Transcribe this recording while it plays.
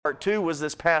Part 2 was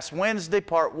this past Wednesday,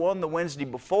 Part 1 the Wednesday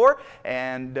before,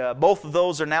 and both of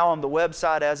those are now on the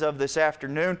website as of this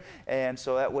afternoon, and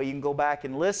so that way you can go back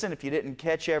and listen if you didn't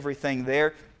catch everything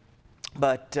there.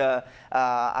 But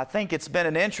I think it's been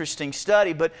an interesting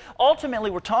study, but ultimately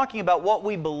we're talking about what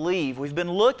we believe. We've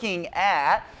been looking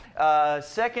at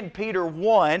 2 Peter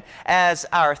 1 as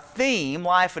our theme,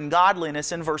 life and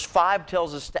godliness, and verse 5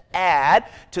 tells us to add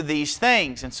to these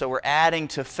things. And so we're adding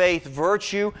to faith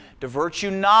virtue, to virtue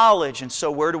knowledge. And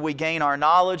so where do we gain our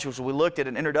knowledge? As we looked at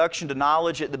an introduction to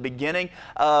knowledge at the beginning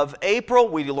of April,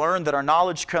 we learned that our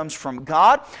knowledge comes from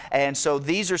God. And so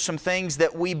these are some things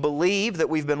that we believe that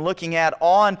we've been looking at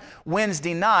on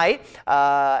Wednesday night.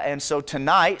 And so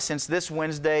tonight, since this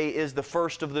Wednesday is the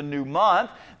first of the new month,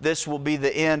 this will be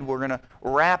the end. We're going to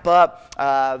wrap up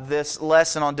this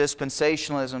lesson on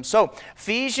dispensationalism. So,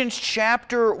 Ephesians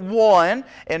chapter 1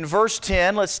 and verse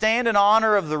 10. Let's stand in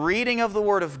honor of the reading of the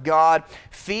Word of God.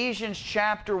 Ephesians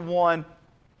chapter 1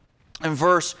 and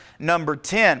verse number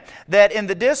 10. That in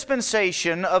the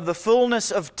dispensation of the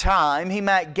fullness of time He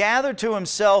might gather to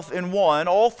Himself in one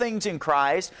all things in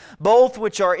Christ, both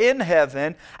which are in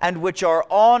heaven and which are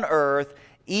on earth,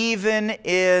 even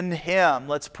in Him.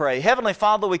 Let's pray. Heavenly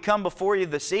Father, we come before You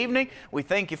this evening. We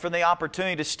thank You for the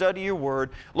opportunity to study Your Word.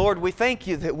 Lord, we thank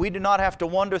You that we do not have to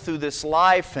wander through this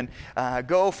life and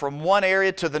go from one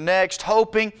area to the next,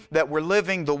 hoping that we're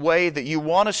living the way that You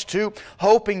want us to,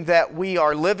 hoping that we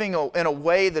are living in a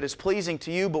way that is pleasing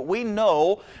to You, but we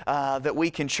know that we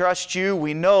can trust You.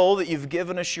 We know that You've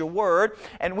given us Your Word,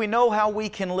 and we know how we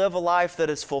can live a life that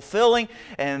is fulfilling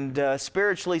and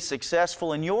spiritually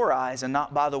successful in Your eyes and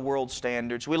not by the world's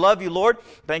standards. We love You, Lord.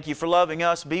 Thank You for loving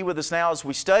us. Be with us now as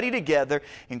we study together.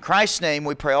 In Christ's name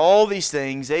we pray all these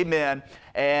things. Amen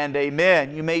and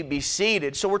amen. You may be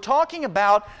seated. So we're talking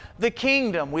about the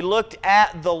kingdom. We looked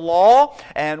at the law,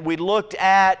 and we looked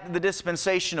at the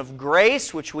dispensation of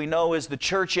grace, which we know is the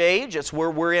church age. That's where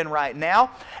we're in right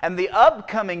now. And the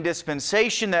upcoming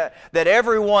dispensation that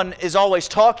everyone is always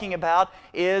talking about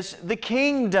is the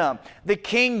kingdom. The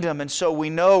kingdom. And so we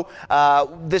know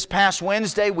this past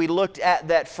Wednesday we looked at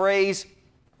that phrase,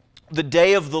 the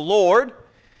day of the Lord.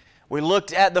 We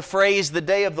looked at the phrase, the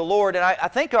day of the Lord, and I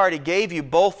think I already gave you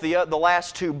both the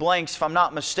last two blanks, if I'm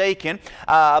not mistaken.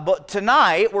 But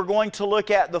tonight, we're going to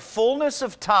look at the fullness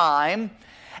of time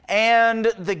and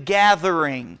the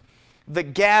gathering. The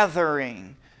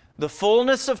gathering. The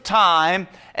fullness of time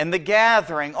and the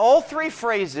gathering. All three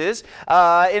phrases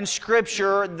in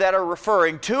Scripture that are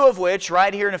referring, two of which,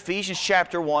 right here in Ephesians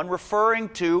chapter 1, referring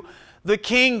to the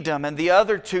kingdom, and the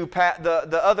other two,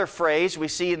 the other phrase we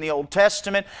see in the Old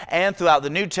Testament and throughout the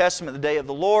New Testament, the day of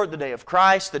the Lord, the day of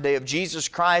Christ, the day of Jesus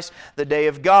Christ, the day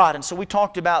of God. And so we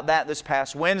talked about that this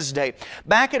past Wednesday.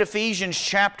 Back at Ephesians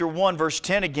chapter 1, verse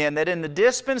 10 again, that in the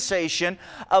dispensation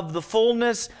of the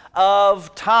fullness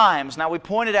of times. Now we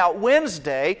pointed out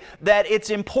Wednesday that it's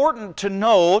important to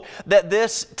note that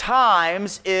this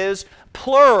times is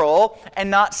plural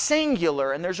and not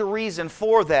singular, and there's a reason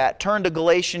for that. Turn to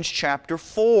Galatians chapter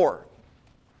 4.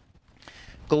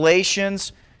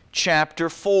 Galatians chapter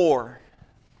 4.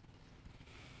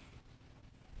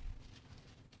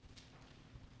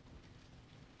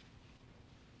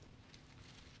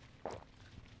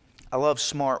 I love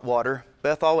smart water.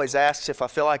 Beth always asks if I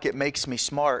feel like it makes me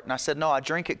smart, and I said, no, I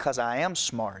drink it because I am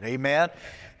smart. Amen?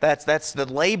 That's the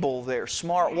label there,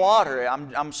 smart water.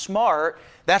 I'm smart.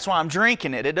 That's why I'm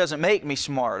drinking it. It doesn't make me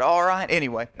smart. All right?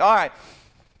 Anyway. All right.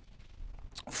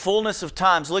 Fullness of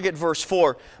times. Look at verse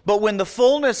 4. But when the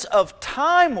fullness of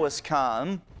time was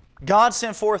come, God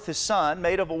sent forth His Son,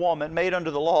 made of a woman, made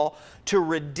under the law, to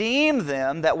redeem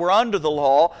them that were under the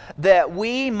law, that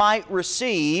we might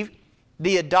receive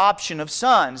the adoption of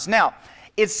sons. Now,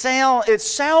 it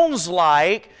sounds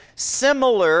like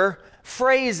similar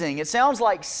phrasing. It sounds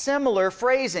like similar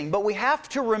phrasing, but we have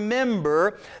to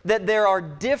remember that there are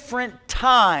different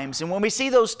times. And when we see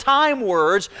those time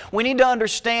words, we need to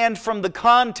understand from the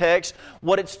context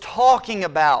what it's talking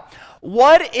about.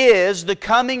 What is the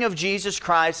coming of Jesus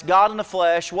Christ, God in the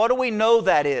flesh? What do we know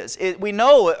that is? We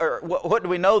know it, or what do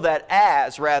we know that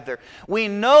as, rather? We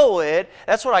know it.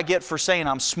 That's what I get for saying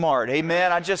I'm smart.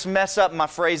 Amen? I just mess up my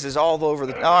phrases all over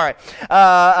the... All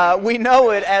right. We know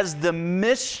it as the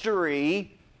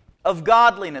mystery of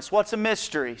godliness. What's a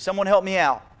mystery? Someone help me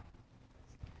out.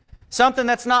 Something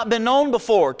that's not been known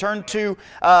before. Turn to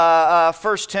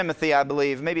 1 Timothy, I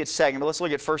believe. Maybe it's 2nd, but let's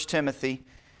look at 1 Timothy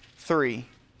 3.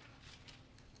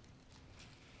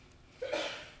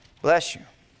 Bless you.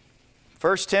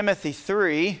 1 Timothy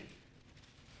 3,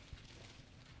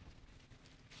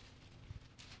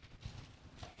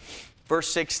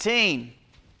 verse 16.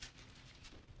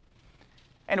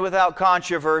 and without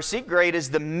controversy, great is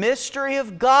the mystery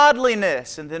of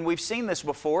godliness. And then we've seen this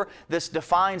before. This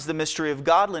defines the mystery of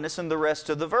godliness in the rest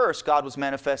of the verse. God was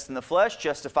manifest in the flesh,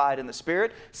 justified in the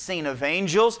Spirit, seen of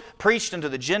angels, preached unto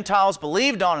the Gentiles,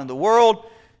 believed on in the world,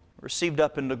 received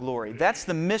up into glory. That's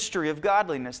the mystery of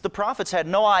godliness. The prophets had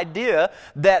no idea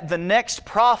that the next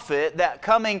prophet, that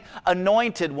coming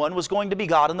anointed one, was going to be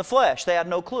God in the flesh. They had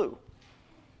no clue.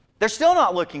 They're still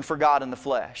not looking for God in the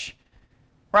flesh.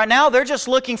 Right now, they're just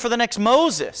looking for the next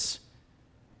Moses.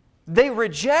 They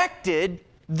rejected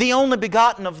the only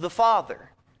begotten of the Father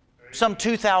some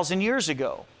 2,000 years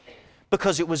ago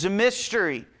because it was a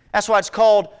mystery. That's why it's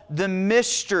called the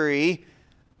mystery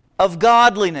of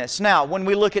godliness. Now, when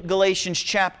we look at Galatians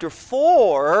chapter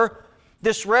 4,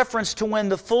 this reference to when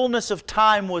the fullness of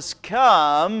time was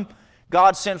come,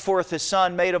 God sent forth His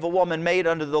Son, made of a woman, made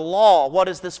under the law. What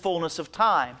is this fullness of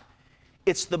time?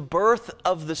 It's the birth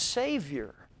of the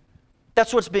Savior.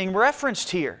 That's what's being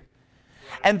referenced here.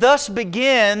 And thus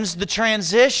begins the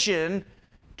transition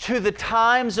to the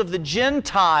times of the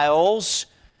Gentiles,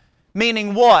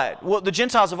 meaning what? Well, the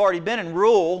Gentiles have already been in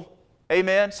rule.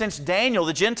 Amen. Since Daniel,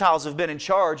 the Gentiles have been in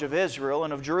charge of Israel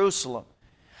and of Jerusalem.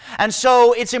 And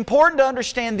so it's important to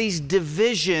understand these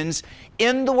divisions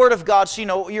in the Word of God so you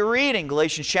know what you're reading.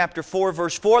 Galatians chapter 4,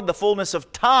 verse 4, the fullness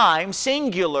of time,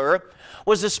 singular,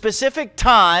 was a specific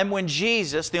time when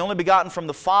Jesus, the only begotten from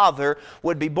the Father,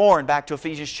 would be born. Back to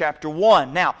Ephesians chapter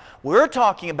 1. Now, we're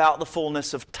talking about the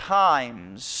fullness of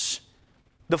times.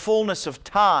 The fullness of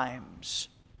times.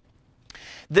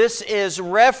 This is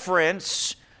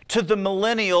reference to the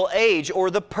millennial age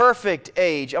or the perfect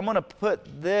age. I'm going to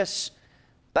put this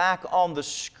back on the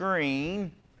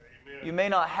screen. Amen. You may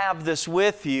not have this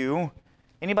with you.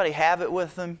 Anybody have it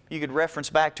with them? You could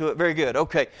reference back to it. Very good.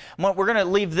 Okay. We're going to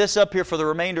leave this up here for the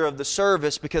remainder of the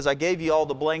service because I gave you all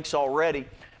the blanks already.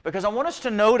 Because I want us to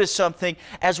notice something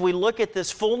as we look at this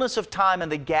fullness of time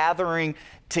and the gathering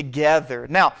together.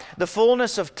 Now, the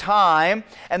fullness of time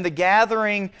and the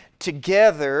gathering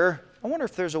together, I wonder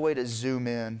if there's a way to zoom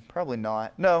in. Probably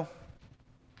not. No.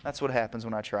 That's what happens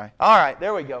when I try. All right,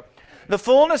 there we go. The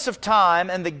fullness of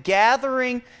time and the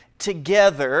gathering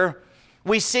together,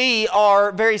 we see,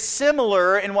 are very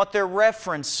similar in what they're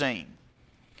referencing.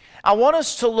 I want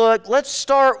us to look, let's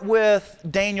start with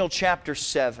Daniel chapter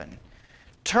 7.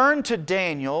 Turn to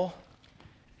Daniel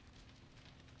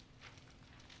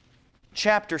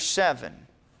chapter 7.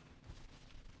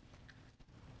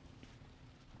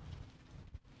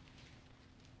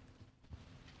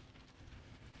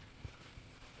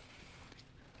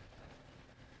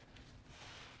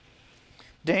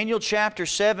 Daniel chapter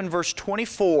 7, verse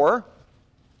 24.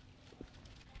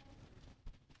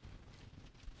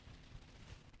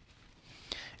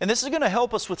 And this is going to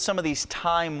help us with some of these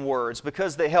time words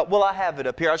because they help. Well, I have it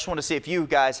up here. I just want to see if you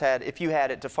guys had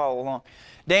it to follow along.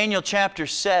 Daniel chapter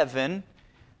 7,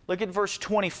 look at verse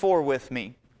 24 with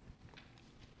me.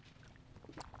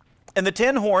 And the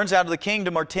 10 horns out of the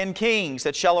kingdom are 10 kings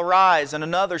that shall arise, and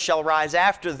another shall rise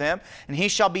after them, and he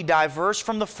shall be diverse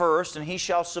from the first, and he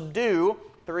shall subdue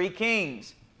 3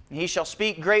 kings. And he shall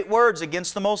speak great words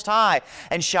against the Most High,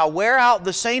 and shall wear out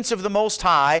the saints of the Most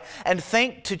High, and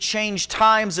think to change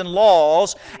times and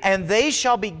laws, and they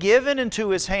shall be given into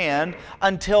his hand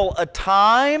until a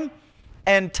time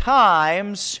and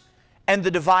times and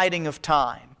the dividing of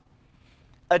time.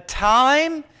 A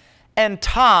time and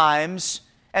times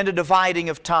and a dividing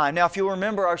of time. Now, if you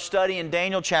remember our study in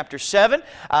Daniel chapter 7,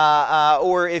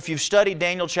 or if you've studied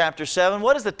Daniel chapter 7,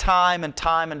 what is the time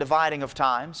and dividing of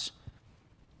times?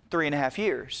 3.5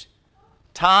 years.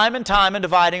 Time and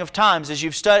dividing of times, as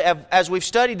we've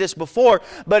studied this before,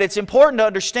 but it's important to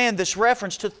understand this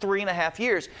reference to 3.5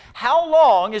 years. How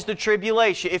long is the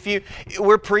tribulation?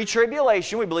 We're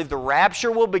pre-tribulation, we believe the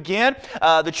rapture will begin.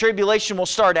 The tribulation will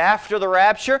start after the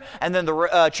rapture, and then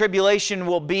the tribulation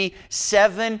will be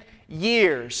 7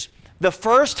 years. The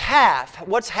first half,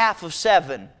 what's half of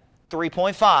 7?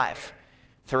 3.5.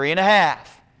 3.5.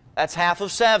 That's half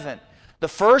of 7. The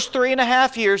first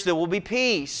 3.5 years, there will be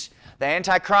peace. The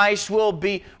Antichrist will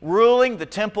be ruling, the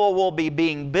temple will be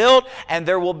being built, and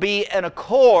there will be an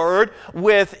accord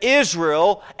with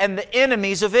Israel and the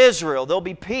enemies of Israel. There'll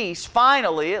be peace,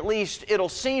 finally, at least it'll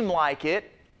seem like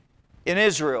it, in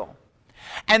Israel.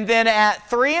 And then at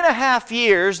 3.5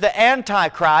 years, the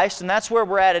Antichrist, and that's where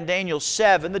we're at in Daniel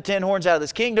 7, the 10 horns out of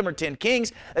this kingdom are 10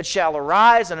 kings that shall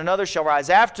arise, and another shall rise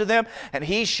after them, and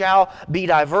he shall be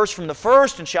diverse from the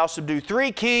first, and shall subdue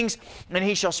 3 kings, and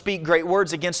he shall speak great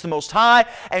words against the Most High,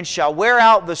 and shall wear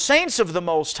out the saints of the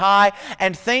Most High,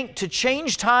 and think to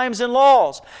change times and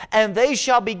laws. And they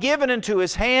shall be given into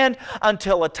his hand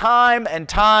until a time and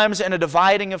times and a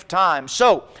dividing of time.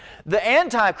 So, the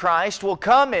Antichrist will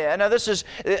come in. Now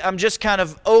I'm just kind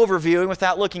of overviewing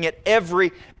without looking at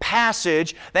every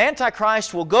passage. The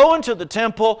Antichrist will go into the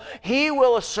temple. He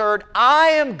will assert, I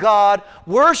am God,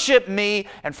 worship me.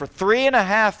 And for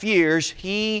 3.5 years,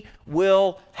 he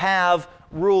will have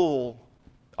rule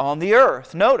on the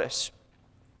earth. Notice,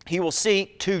 he will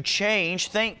seek to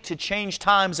think to change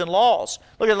times and laws.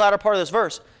 Look at the latter part of this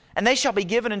verse. And they shall be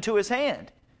given into his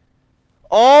hand.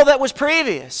 All that was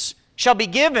previous shall be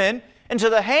given into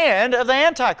the hand of the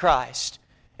Antichrist.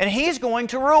 And he's going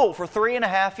to rule for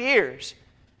 3.5 years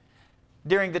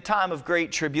during the time of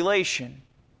great tribulation.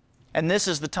 And this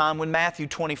is the time when Matthew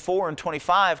 24 and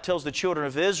 25 tells the children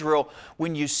of Israel,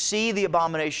 when you see the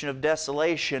abomination of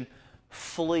desolation,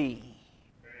 flee.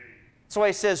 That's why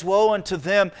he says, woe unto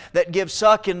them that give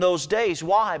suck in those days.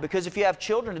 Why? Because if you have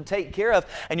children to take care of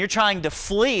and you're trying to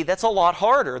flee, that's a lot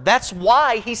harder. That's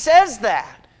why he says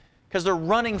that. Because they're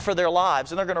running for their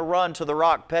lives, and they're going to run to the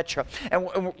rock Petra.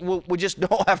 And we just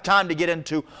don't have time to get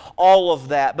into all of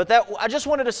that. But I just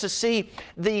wanted us to see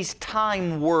these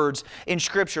time words in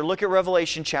Scripture. Look at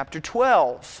Revelation chapter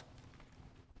 12.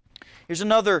 Here's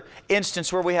another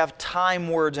instance where we have time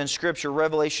words in Scripture,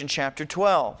 Revelation chapter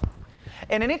 12.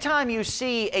 And anytime you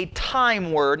see a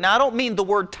time word, now I don't mean the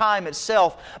word time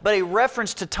itself, but a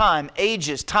reference to time,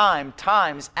 ages, time,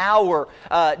 times, hour,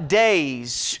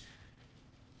 days,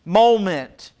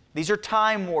 moment. These are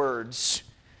time words.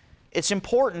 It's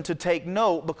important to take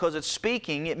note because it's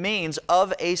speaking, it means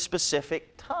of a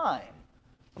specific time,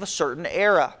 of a certain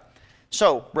era.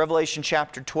 So, Revelation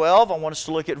chapter 12, I want us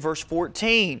to look at verse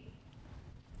 14.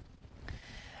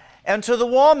 And to the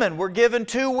woman were given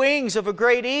 2 wings of a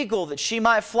great eagle, that she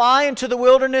might fly into the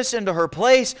wilderness, into her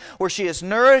place, where she is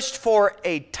nourished for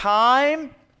a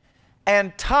time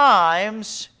and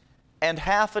times and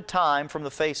half a time from the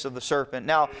face of the serpent.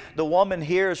 Now, the woman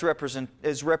here is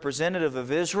representative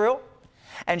of Israel,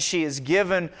 and she is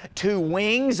given 2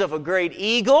 wings of a great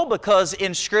eagle, because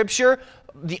in Scripture,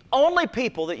 the only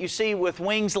people that you see with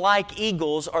wings like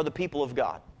eagles are the people of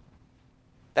God.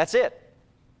 That's it.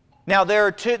 Now,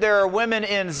 there are women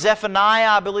in Zephaniah,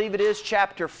 I believe it is,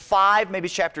 chapter 5, maybe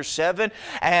chapter 7,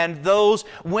 and those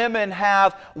women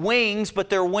have wings, but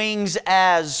they're wings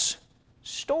as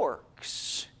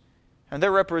storks. And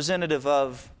they're representative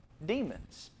of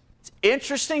demons. It's an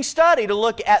interesting study to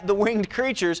look at the winged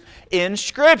creatures in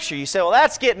Scripture. You say, well,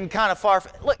 that's getting kind of far.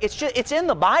 Look, it's in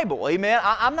the Bible, amen?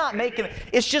 I'm not making it.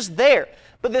 It's just there.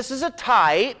 But this is a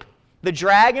type. The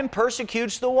dragon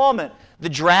persecutes the woman. The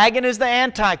dragon is the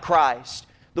Antichrist.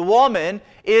 The woman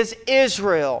is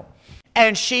Israel.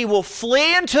 And she will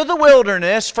flee into the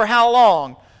wilderness for how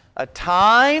long? A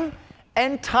time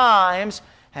and times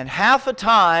and half a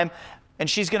time. And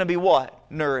she's going to be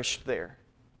what? Nourished there.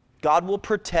 God will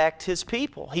protect His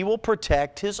people. He will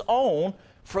protect His own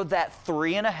for that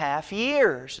 3.5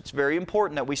 years. It's very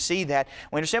important that we see that.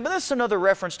 We understand. But this is another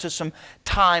reference to some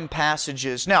time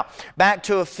passages. Now, back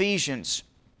to Ephesians.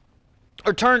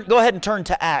 Go ahead and turn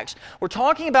to Acts. We're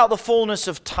talking about the fullness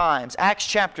of times. Acts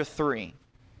chapter 3.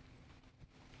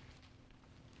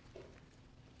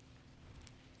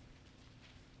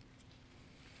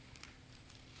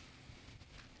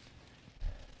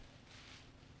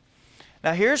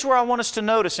 Now here's where I want us to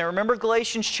notice. Now remember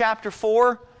Galatians chapter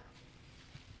 4?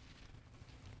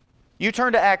 You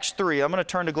turn to Acts 3. I'm going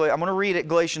to read it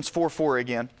Galatians 4:4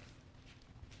 again.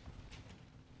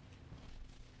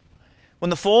 When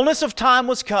the fullness of time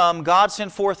was come, God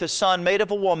sent forth His Son, made of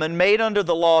a woman, made under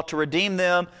the law, to redeem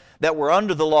them that were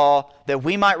under the law, that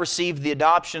we might receive the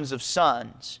adoptions of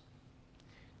sons.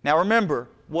 Now remember,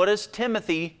 what does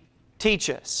Timothy teach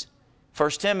us? 1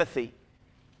 Timothy.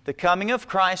 The coming of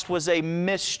Christ was a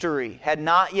mystery, had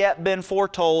not yet been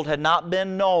foretold, had not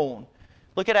been known.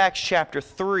 Look at Acts chapter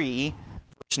 3,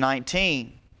 verse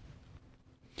 19.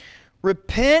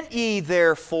 Repent ye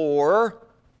therefore,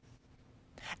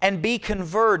 and be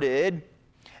converted,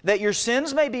 that your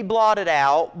sins may be blotted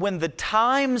out, when the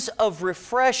times of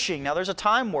refreshing, now there's a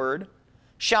time word,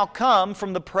 shall come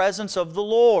from the presence of the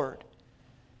Lord.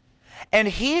 And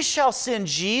He shall send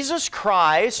Jesus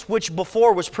Christ, which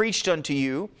before was preached unto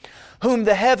you, whom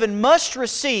the heaven must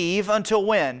receive until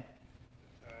when?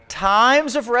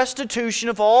 Times of restitution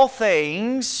of all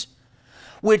things,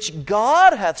 which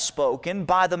God hath spoken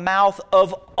by the mouth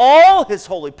of all His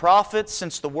holy prophets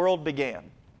since the world began.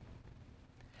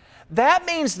 That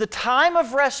means the time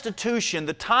of restitution,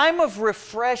 the time of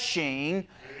refreshing,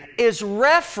 is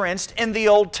referenced in the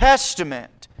Old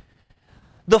Testament.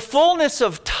 The fullness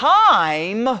of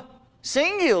time,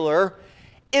 singular,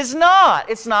 is not.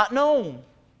 It's not known.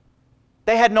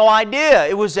 They had no idea.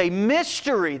 It was a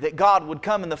mystery that God would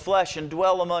come in the flesh and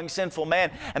dwell among sinful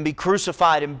man and be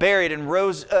crucified and buried and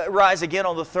rise again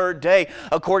on the third day,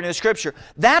 according to Scripture.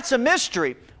 That's a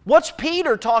mystery. What's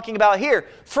Peter talking about here?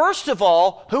 First of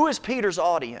all, who is Peter's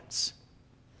audience?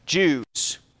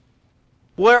 Jews.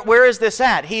 Where is this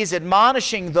at? He's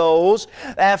admonishing those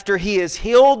after He has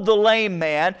healed the lame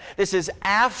man. This is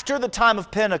after the time of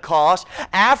Pentecost,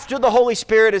 after the Holy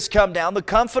Spirit has come down, the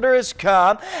Comforter has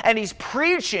come, and He's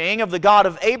preaching of the God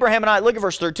of Abraham and Isaac. Look at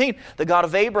verse 13. The God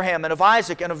of Abraham and of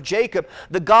Isaac and of Jacob,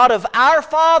 the God of our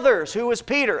fathers. Who is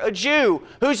Peter? A Jew.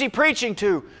 Who's he preaching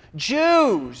to?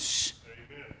 Jews.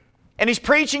 Amen. And he's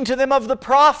preaching to them of the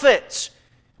prophets.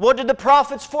 What did the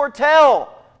prophets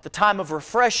foretell? The time of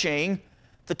refreshing,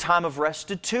 the time of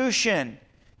restitution.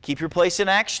 Keep your place in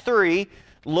Acts 3.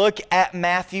 Look at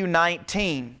Matthew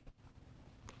 19.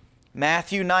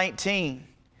 Matthew 19.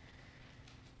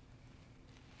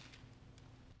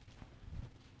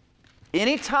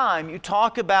 Anytime you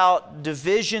talk about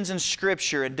divisions in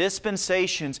Scripture and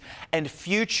dispensations and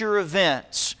future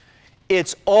events,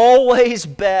 it's always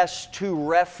best to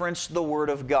reference the Word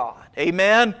of God.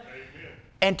 Amen?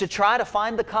 And to try to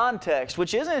find the context,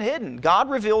 which isn't hidden. God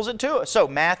reveals it to us. So,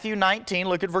 Matthew 19,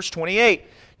 look at verse 28.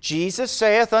 Jesus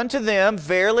saith unto them,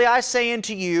 Verily I say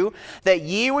unto you, that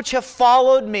ye which have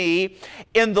followed me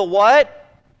in the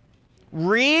what?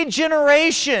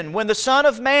 Regeneration, when the Son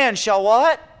of Man shall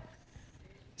what?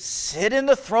 Sit in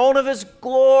the throne of His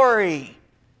glory.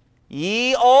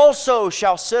 Ye also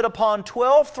shall sit upon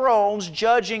 12 thrones,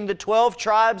 judging the 12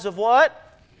 tribes of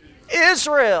what?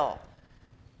 Israel.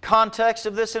 Context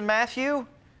of this in Matthew?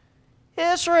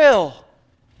 Israel.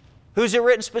 Who's it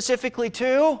written specifically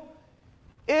to?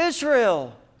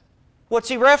 Israel. What's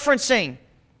he referencing?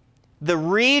 The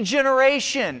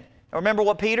regeneration. Remember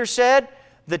what Peter said?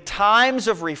 The times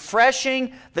of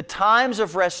refreshing, the times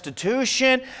of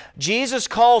restitution. Jesus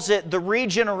calls it the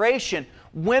regeneration.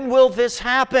 When will this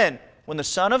happen? When the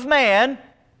Son of Man,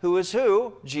 who is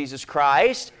who? Jesus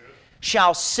Christ,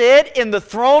 shall sit in the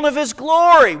throne of His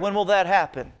glory. When will that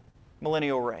happen?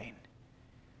 Millennial reign.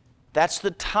 That's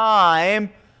the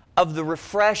time of the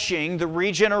refreshing, the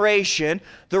regeneration,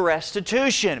 the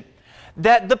restitution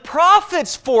that the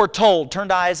prophets foretold. Turn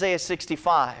to Isaiah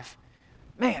 65.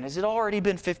 Man, has it already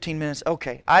been 15 minutes?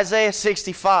 Okay, Isaiah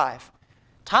 65.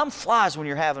 Time flies when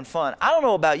you're having fun. I don't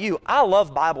know about you. I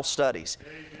love Bible studies.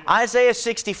 Isaiah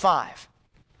 65.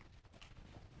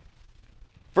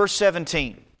 Verse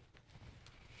 17.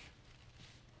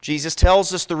 Jesus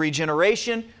tells us the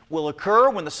regeneration will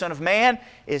occur when the Son of Man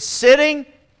is sitting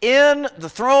in the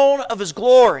throne of His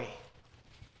glory.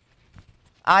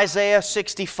 Isaiah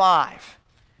 65,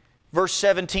 verse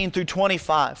 17 through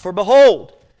 25. For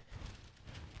behold,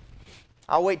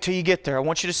 I'll wait till you get there. I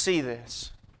want you to see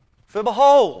this. For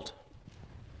behold,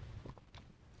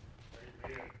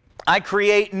 I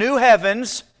create new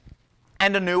heavens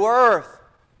and a new earth,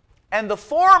 and the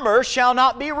former shall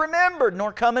not be remembered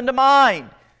nor come into mind.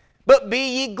 But be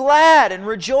ye glad and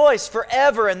rejoice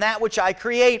forever in that which I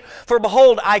create. For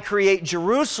behold, I create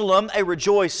Jerusalem a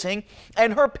rejoicing,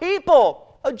 and her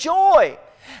people a joy.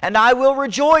 And I will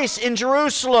rejoice in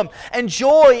Jerusalem, and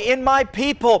joy in my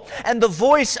people. And the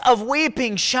voice of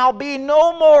weeping shall be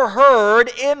no more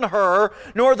heard in her,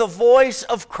 nor the voice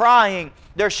of crying.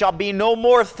 There shall be no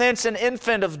more thence an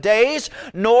infant of days,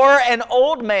 nor an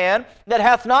old man that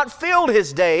hath not filled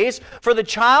his days. For the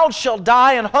child shall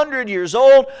die 100 years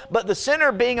old, but the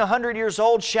sinner being 100 years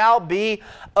old shall be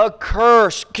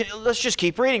accursed. Let's just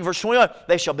keep reading. Verse 21.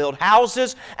 They shall build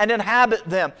houses and inhabit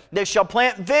them. They shall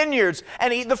plant vineyards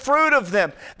and eat the fruit of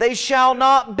them. They shall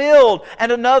not build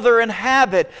and another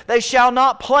inhabit. They shall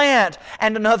not plant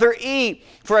and another eat.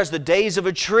 For as the days of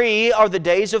a tree are the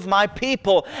days of my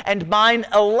people, and mine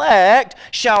elect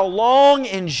shall long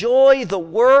enjoy the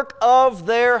work of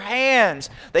their hands.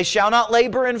 They shall not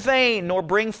labor in vain, nor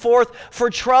bring forth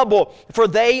for trouble, for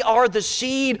they are the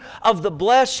seed of the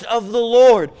blessed of the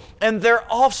Lord, and their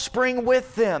offspring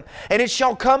with them. And it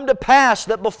shall come to pass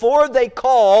that before they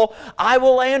call, I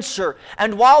will answer,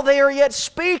 and while they are yet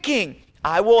speaking,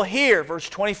 I will hear, verse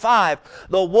 25,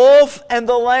 the wolf and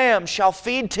the lamb shall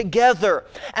feed together,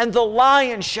 and the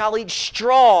lion shall eat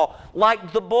straw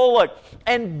like the bullock,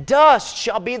 and dust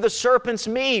shall be the serpent's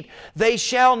meat. They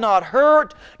shall not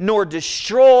hurt nor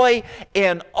destroy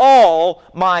in all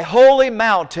my holy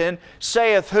mountain,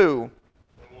 saith who?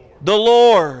 The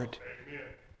Lord. Amen.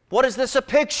 What is this a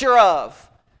picture of?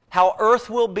 How earth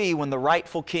will be when the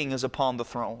rightful king is upon the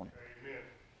throne.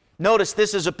 Notice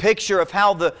this is a picture of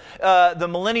how the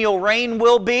millennial reign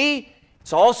will be.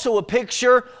 It's also a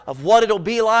picture of what it'll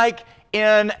be like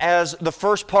in, as the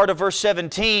first part of verse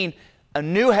 17, a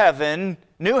new heaven,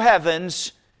 new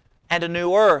heavens, and a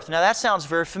new earth. Now that sounds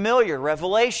very familiar.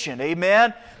 Revelation,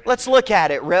 amen? Let's look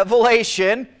at it.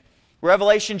 Revelation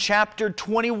chapter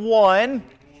 21.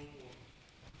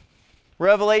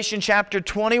 Revelation chapter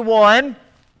 21.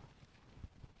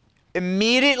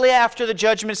 Immediately after the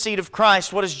judgment seat of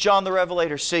Christ, what does John the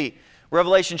Revelator see?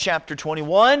 Revelation chapter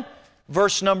 21,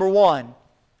 verse number 1.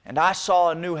 And I saw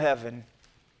a new heaven.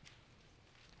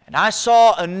 And I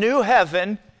saw a new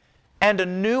heaven and a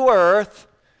new earth,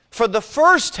 for the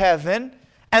first heaven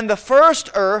and the first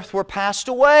earth were passed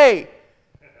away,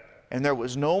 and there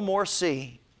was no more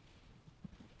sea.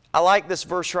 I like this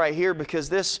verse right here because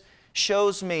this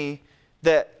shows me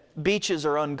that beaches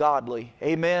are ungodly.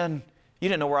 Amen. You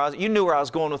didn't know you knew where I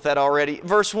was going with that already.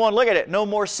 Verse 1, look at it. No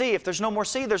more sea. If there's no more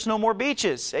sea, there's no more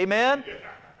beaches. Amen?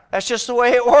 That's just the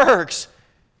way it works.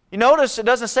 You notice it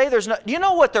doesn't say there's no... Do you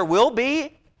know what there will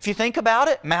be, if you think about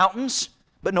it? Mountains,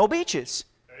 but no beaches.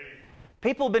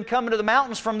 People have been coming to the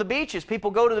mountains from the beaches.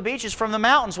 People go to the beaches from the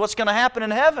mountains. What's going to happen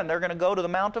in heaven? They're going to go to the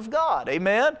Mount of God.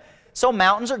 Amen? So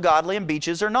mountains are godly and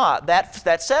beaches are not.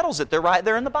 That settles it. They're right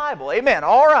there in the Bible. Amen.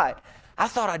 All right. I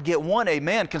thought I'd get one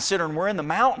amen considering we're in the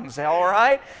mountains. All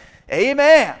right?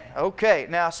 Amen. Okay.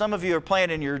 Now, some of you are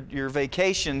planning your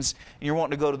vacations and you're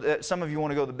wanting to go to, some of you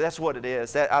want to go to, that's what it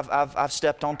is. I've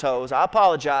stepped on toes. I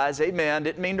apologize. Amen.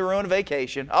 Didn't mean to ruin a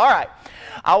vacation. All right.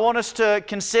 I want us to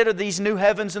consider these new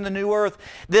heavens and the new earth.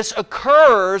 This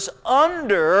occurs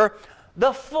under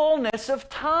the fullness of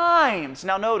times.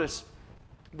 Now, notice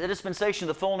the dispensation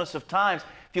of the fullness of times.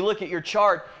 If you look at your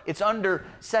chart, it's under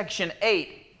section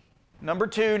 8. Number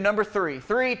 2, number 3.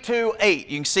 3, 2, 8.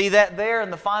 You can see that there in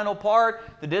the final part,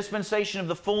 the dispensation of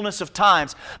the fullness of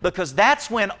times. Because that's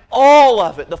when all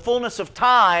of it, the fullness of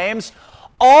times,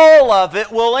 all of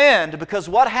it will end. Because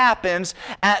what happens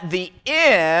at the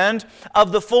end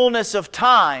of the fullness of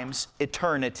times?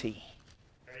 Eternity.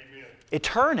 Amen.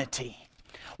 Eternity.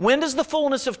 When does the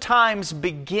fullness of times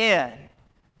begin?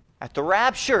 At the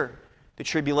rapture. The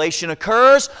tribulation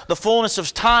occurs. The fullness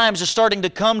of times is starting to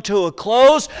come to a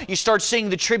close. You start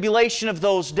seeing the tribulation of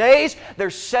those days.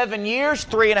 There's 7 years,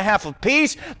 3.5 of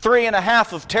peace,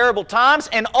 3.5 of terrible times,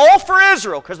 and all for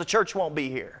Israel, because the church won't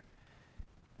be here.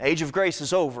 The age of grace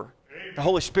is over. The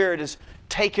Holy Spirit is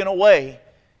taken away.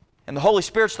 And the Holy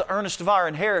Spirit's the earnest of our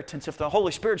inheritance. If the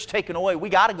Holy Spirit's taken away, we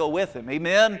got to go with Him.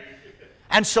 Amen?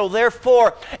 And so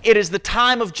therefore, it is the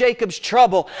time of Jacob's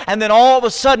trouble. And then all of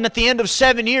a sudden, at the end of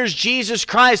 7 years, Jesus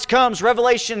Christ comes,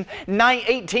 Revelation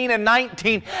 18 and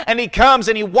 19, and He comes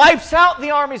and He wipes out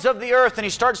the armies of the earth, and He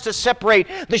starts to separate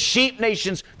the sheep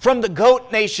nations from the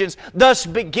goat nations, thus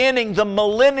beginning the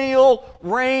millennial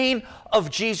reign of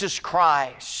Jesus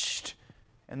Christ.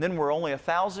 And then we're only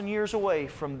 1,000 years away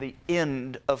from the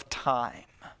end of time.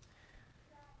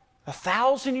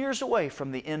 1,000 years away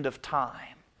from the end of time.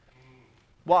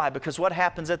 Why? Because what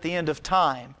happens at the end of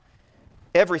time?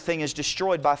 Everything is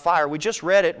destroyed by fire. We just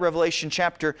read it, Revelation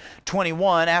chapter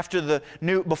 21,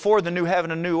 before the new heaven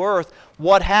and new earth.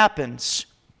 What happens?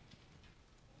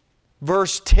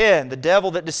 Verse 10, the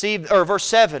devil that deceived, or verse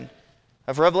 7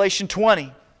 of Revelation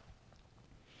 20.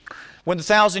 When the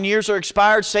 1,000 years are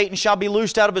expired, Satan shall be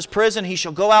loosed out of his prison. He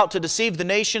shall go out to deceive the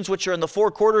nations which are in the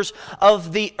four quarters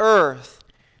of the earth.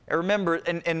 Remember,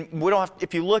 and we don't have,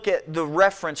 if you look at the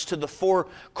reference to the four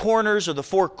corners or the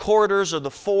four quarters or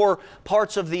the four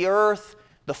parts of the earth,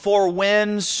 the four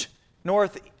winds,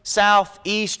 north, south,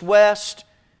 east, west,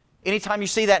 anytime you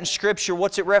see that in Scripture,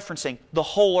 what's it referencing? The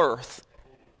whole earth.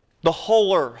 The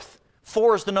whole earth.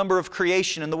 4 is the number of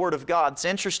creation in the Word of God. It's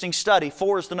an interesting study.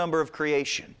 4 is the number of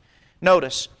creation.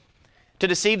 Notice, to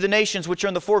deceive the nations which are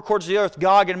in the four quarters of the earth,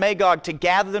 Gog and Magog, to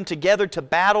gather them together to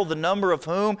battle, the number of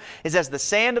whom is as the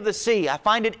sand of the sea. I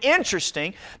find it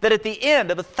interesting that at the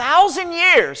end of 1,000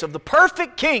 years of the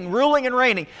perfect king ruling and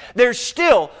reigning, there's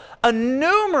still a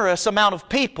numerous amount of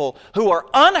people who are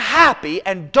unhappy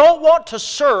and don't want to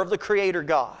serve the Creator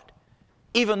God,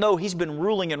 even though He's been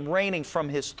ruling and reigning from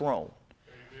His throne.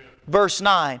 Verse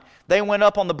 9, they went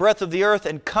up on the breadth of the earth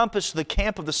and compassed the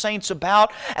camp of the saints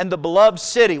about and the beloved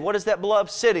city. What is that beloved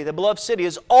city? The beloved city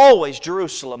is always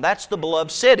Jerusalem. That's the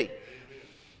beloved city.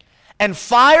 And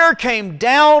fire came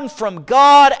down from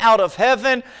God out of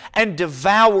heaven and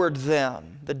devoured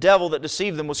them. The devil that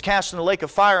deceived them was cast in the lake of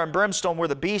fire and brimstone where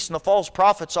the beast and the false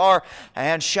prophets are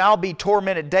and shall be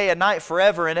tormented day and night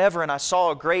forever and ever. And I saw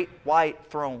a great white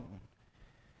throne.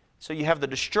 So you have the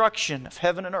destruction of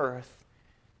heaven and earth.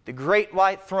 The great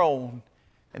white throne.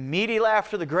 Immediately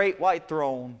after the great white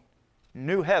throne,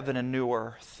 new heaven and new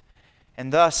earth.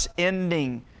 And thus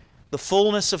ending the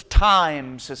fullness of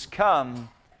times has come,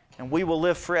 and we will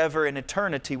live forever in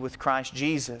eternity with Christ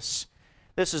Jesus.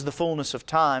 This is the fullness of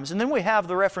times. And then we have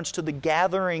the reference to the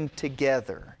gathering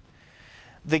together.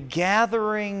 The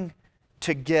gathering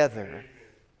together.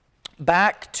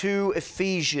 Back to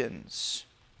Ephesians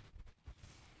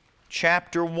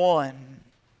chapter 1.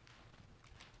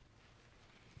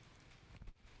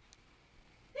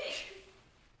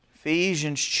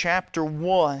 Ephesians chapter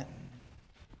 1.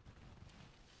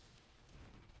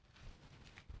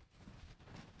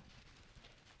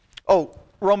 Oh,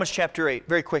 Romans chapter 8,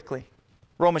 very quickly.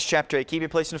 Romans chapter 8. Keep your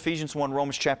place in Ephesians 1,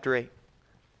 Romans chapter 8.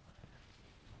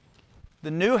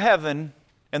 The new heaven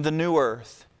and the new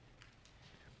earth,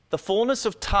 the fullness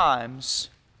of times,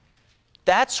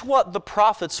 that's what the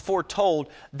prophets foretold.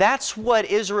 That's what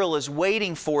Israel is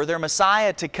waiting for, their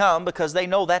Messiah to come, because they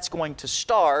know that's going to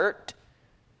start.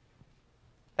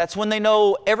 That's when they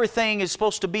know everything is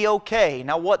supposed to be okay.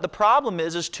 Now what the problem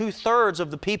is 2/3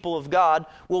 of the people of God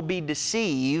will be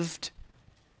deceived.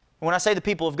 When I say the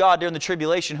people of God during the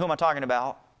tribulation, who am I talking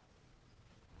about?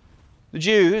 The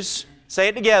Jews. Say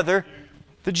it together.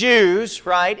 The Jews,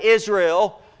 right?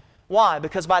 Israel. Why?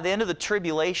 Because by the end of the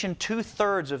tribulation,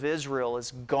 2/3 of Israel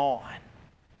is gone.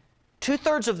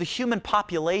 2/3 of the human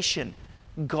population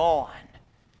gone.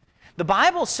 The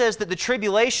Bible says that the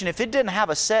tribulation, if it didn't have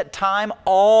a set time,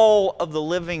 all of the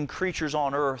living creatures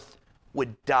on earth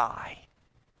would die.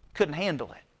 Couldn't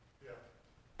handle it. Yeah.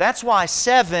 That's why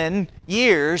 7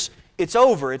 years, it's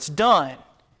over, it's done.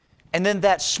 And then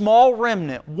that small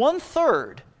remnant,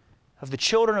 1/3 of the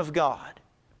children of God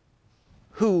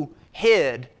who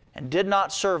hid and did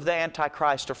not serve the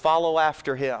Antichrist or follow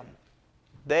after him,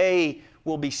 they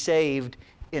will be saved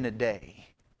in a day.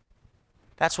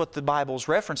 That's what the Bible is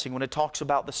referencing when it talks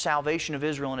about the salvation of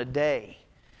Israel in a day.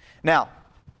 Now,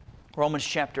 Romans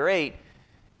chapter 8,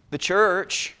 the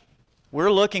church, we're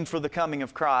looking for the coming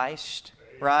of Christ,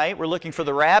 right? We're looking for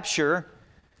the rapture.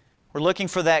 We're looking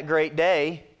for that great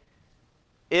day.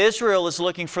 Israel is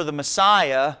looking for the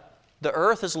Messiah. The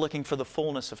earth is looking for the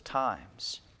fullness of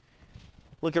times.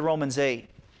 Look at Romans 8,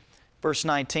 verse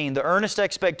 19. The earnest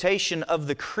expectation of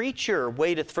the creature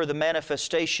waiteth for the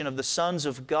manifestation of the sons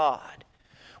of God.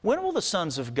 When will the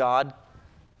sons of God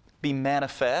be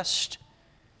manifest?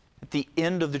 At the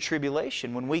end of the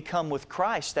tribulation, when we come with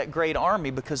Christ, that great army,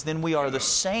 because then we are the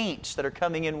saints that are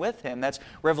coming in with Him. That's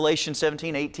Revelation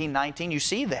 17, 18, 19. You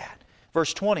see that.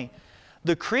 Verse 20.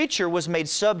 The creature was made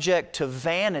subject to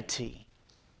vanity,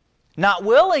 not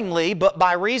willingly, but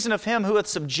by reason of Him who hath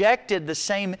subjected the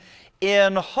same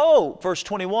in hope. Verse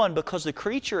 21. Because the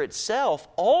creature itself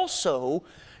also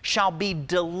shall be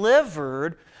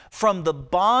delivered from the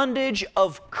bondage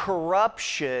of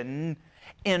corruption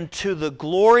into the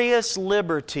glorious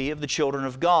liberty of the children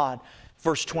of God.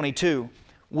 Verse 22.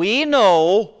 We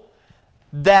know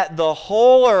that the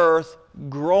whole earth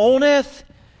groaneth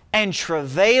and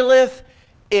travaileth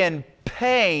in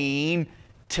pain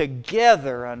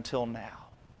together until now.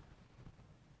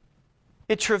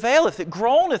 It travaileth, it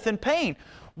groaneth in pain.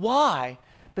 Why?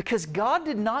 Because God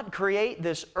did not create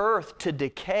this earth to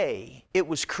decay. It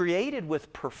was created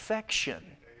with perfection.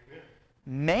 Amen.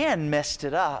 Man messed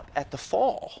it up at the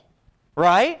fall.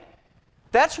 Right?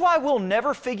 That's why we'll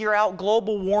never figure out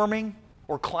global warming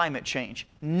or climate change.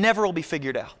 Never will be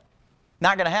figured out.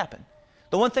 Not going to happen.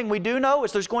 The one thing we do know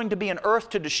is there's going to be an earth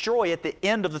to destroy at the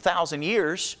end of the 1,000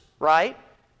 years. Right?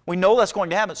 We know that's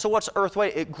going to happen. So what's earth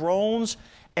waiting? It groans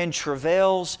and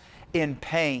travails in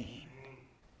pain.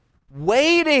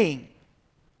 Waiting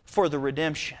for the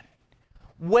redemption.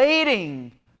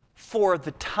 Waiting for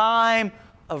the time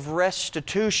of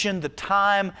restitution, the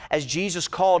time, as Jesus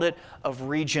called it, of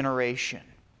regeneration.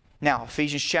 Now,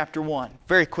 Ephesians chapter 1,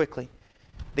 very quickly.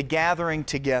 The gathering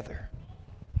together.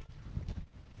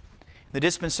 The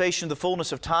dispensation of the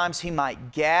fullness of times, He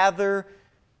might gather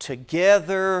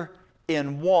together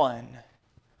in one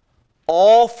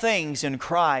all things in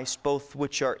Christ, both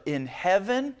which are in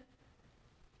heaven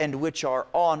and which are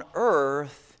on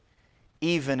earth,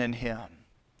 even in Him.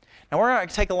 Now we're not going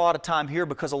to take a lot of time here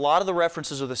because a lot of the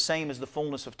references are the same as the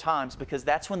fullness of times, because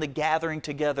that's when the gathering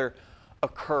together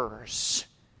occurs.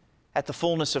 At the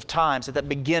fullness of times, at that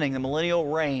beginning, the millennial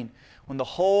reign, when the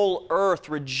whole earth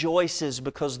rejoices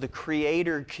because the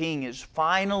Creator King is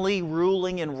finally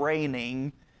ruling and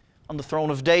reigning on the throne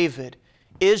of David.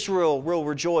 Israel will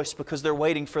rejoice because they're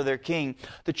waiting for their king.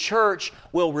 The church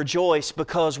will rejoice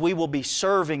because we will be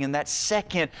serving in that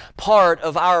second part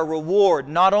of our reward.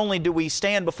 Not only do we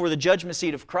stand before the judgment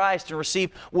seat of Christ and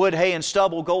receive wood, hay, and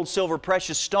stubble, gold, silver,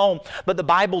 precious stone, but the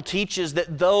Bible teaches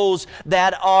that those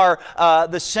that are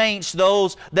the saints,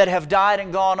 those that have died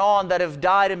and gone on, that have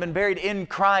died and been buried in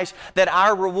Christ, that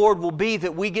our reward will be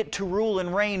that we get to rule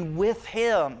and reign with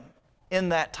Him in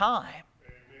that time.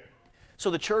 So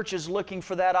the church is looking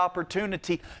for that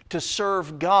opportunity to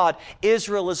serve God.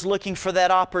 Israel is looking for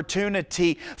that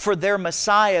opportunity for their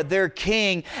Messiah, their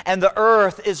King, and the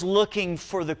earth is looking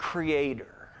for the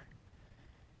Creator.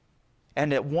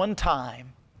 And at one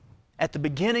time, at the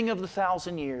beginning of the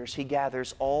 1,000 years, He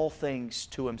gathers all things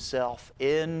to Himself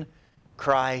in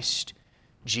Christ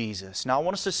Jesus. Now I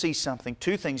want us to see something,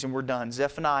 two things, and we're done.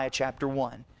 Zephaniah chapter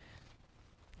 1.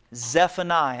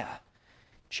 Zephaniah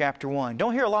chapter 1.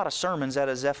 Don't hear a lot of sermons out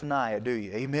of Zephaniah, do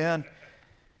you? Amen?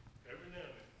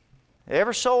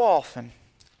 Ever so often.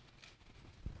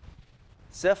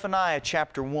 Zephaniah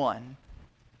chapter 1.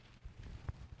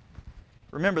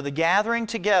 Remember, the gathering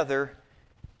together,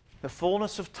 the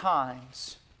fullness of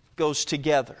times, goes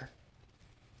together.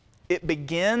 It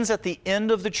begins at the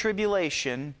end of the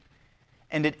tribulation,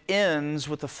 and it ends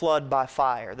with the flood by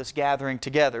fire, this gathering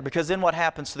together. Because then what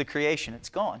happens to the creation? It's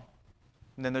gone.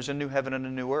 And then there's a new heaven and a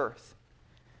new earth.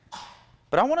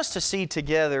 But I want us to see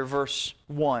together verse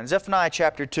 1. Zephaniah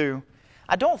chapter 2.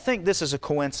 I don't think this is a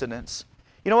coincidence.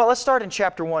 You know what? Let's start in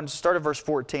chapter 1. Start at verse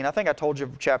 14. I think I told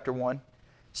you chapter 1.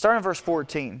 Start in verse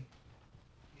 14.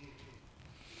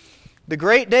 The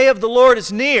great day of the Lord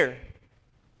is near.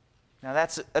 Now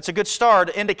that's a good start,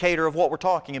 indicator of what we're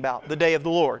talking about. The day of the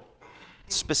Lord.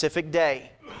 It's a specific day.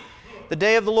 The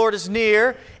day of the Lord is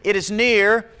near. It is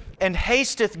near and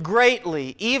hasteth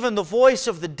greatly, even the voice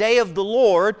of the day of the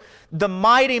Lord, the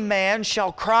mighty man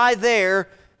shall cry there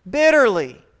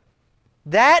bitterly.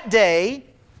 That day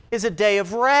is a day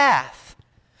of wrath,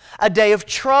 a day of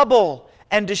trouble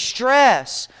and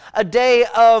distress, a day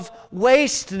of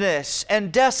wasteness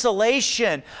and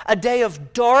desolation, a day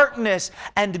of darkness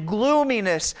and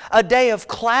gloominess, a day of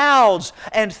clouds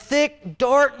and thick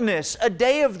darkness, a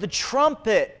day of the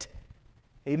trumpet.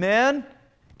 Amen?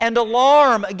 And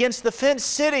alarm against the fenced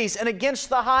cities and against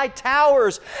the high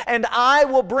towers. And I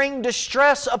will bring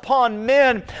distress upon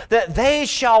men, that they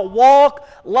shall walk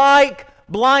like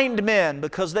blind men,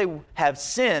 because they have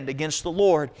sinned against the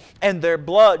Lord. And their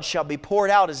blood shall be poured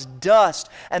out as dust,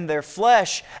 and their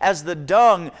flesh as the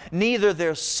dung. Neither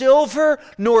their silver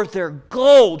nor their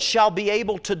gold shall be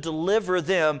able to deliver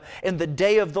them in the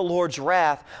day of the Lord's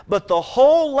wrath. But the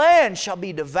whole land shall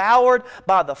be devoured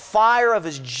by the fire of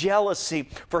His jealousy.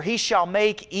 For He shall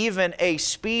make even a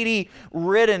speedy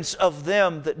riddance of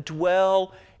them that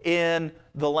dwell in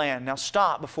the land. Now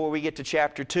stop before we get to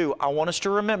chapter 2. I want us to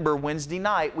remember Wednesday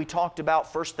night we talked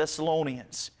about 1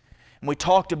 Thessalonians. And we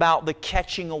talked about the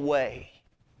catching away,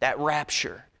 that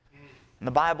rapture. And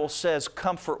the Bible says,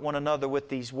 comfort one another with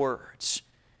these words.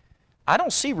 I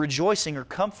don't see rejoicing or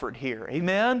comfort here.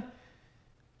 Amen?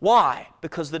 Why?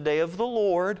 Because the day of the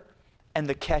Lord and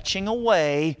the catching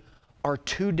away are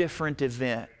two different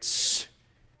events.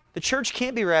 The church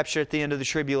can't be raptured at the end of the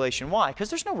tribulation. Why? Because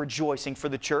there's no rejoicing for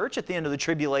the church at the end of the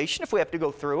tribulation if we have to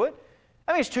go through it.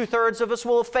 That means 2/3 of us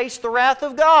will have faced the wrath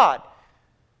of God.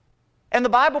 And the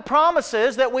Bible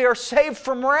promises that we are saved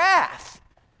from wrath.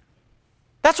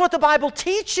 That's what the Bible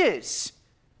teaches.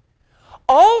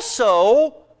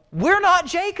 Also, we're not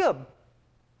Jacob.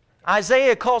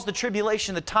 Isaiah calls the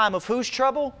tribulation the time of whose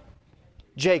trouble?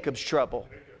 Jacob's trouble.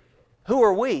 Who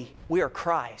are we? We are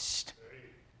Christ.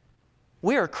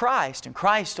 We are Christ, and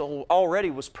Christ already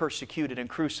was persecuted and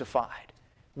crucified.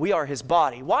 We are His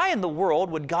body. Why in the world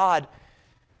would God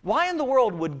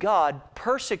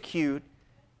persecute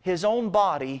His own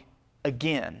body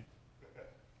again?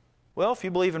 Well, if you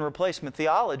believe in replacement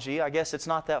theology, I guess it's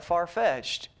not that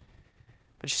far-fetched.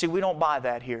 But you see, we don't buy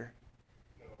that here.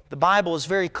 The Bible is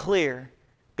very clear.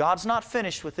 God's not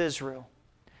finished with Israel.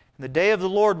 The day of the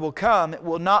Lord will come. It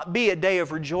will not be a day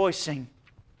of rejoicing.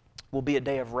 It will be a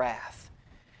day of wrath.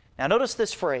 Now notice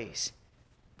this phrase,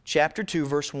 chapter 2,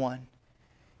 verse 1.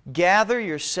 Gather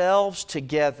yourselves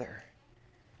together.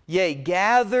 Yea,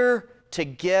 gather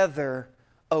together,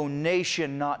 O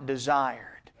nation not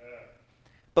desired.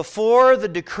 before the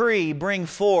decree bring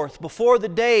forth, before the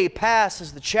day pass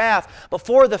as the chaff,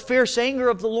 before the fierce anger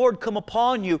of the Lord come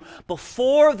upon you,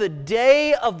 before the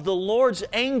day of the Lord's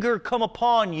anger come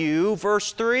upon you,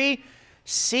 verse 3,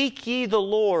 seek ye the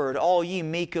Lord, all ye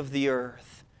meek of the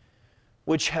earth,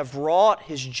 which have wrought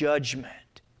His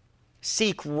judgment.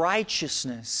 Seek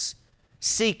righteousness,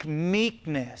 seek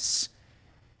meekness.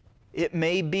 It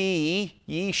may be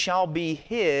ye shall be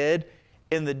hid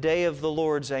in the day of the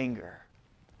Lord's anger.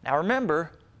 Now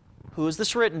remember, who is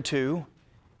this written to?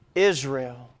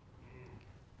 Israel.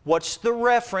 What's the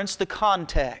reference, the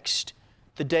context?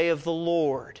 The day of the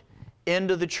Lord. End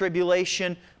of the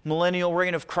tribulation, millennial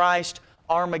reign of Christ,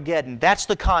 Armageddon. That's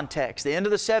the context. The end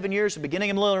of the 7 years, the beginning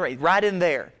of the millennial reign, right in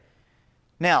there.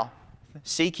 Now,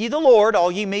 seek ye the Lord,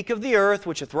 all ye meek of the earth,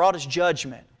 which hath wrought His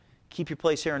judgment. Keep your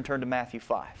place here and turn to Matthew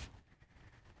 5.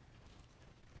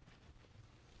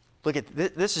 Look at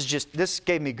this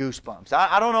gave me goosebumps.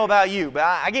 I don't know about you, but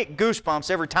I get goosebumps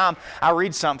every time I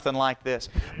read something like this.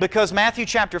 Because Matthew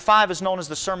chapter 5 is known as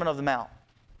the Sermon on the Mount.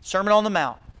 Sermon on the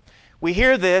Mount. We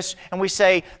hear this and we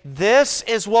say, this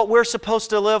is what we're supposed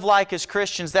to live like as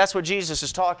Christians. That's what Jesus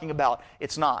is talking about.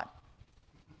 It's not.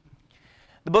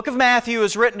 The book of Matthew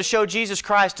is written to show Jesus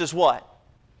Christ as what?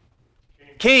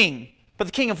 King. But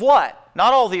the king of what?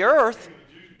 Not all the earth.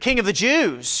 King of the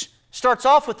Jews. Starts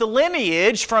off with the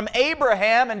lineage from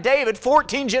Abraham and David,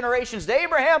 14 generations to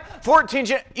Abraham,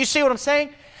 you see what I'm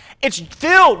saying? It's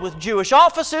filled with Jewish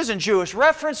offices and Jewish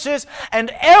references,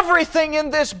 and everything in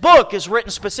this book is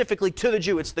written specifically to the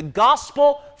Jew. It's the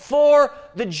gospel for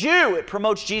the Jew. It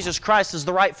promotes Jesus Christ as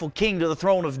the rightful king to the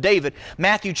throne of David.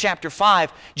 Matthew chapter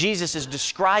 5, Jesus is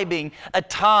describing a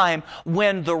time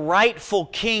when the rightful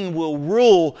king will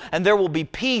rule and there will be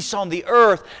peace on the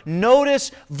earth.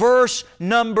 Notice verse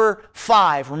number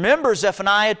 5. Remember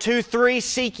Zephaniah 2:3,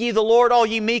 seek ye the Lord, all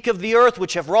ye meek of the earth,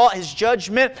 which have wrought His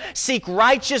judgment. Seek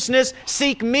righteousness,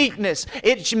 seek meekness.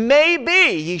 It may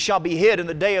be ye shall be hid in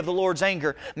the day of the Lord's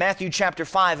anger. Matthew chapter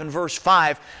 5 and verse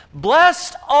 5.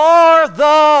 Blessed are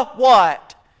the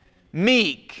what?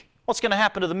 Meek. What's going to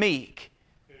happen to the meek?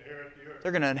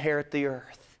 They're going to inherit the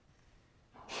earth.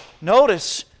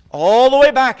 Notice all the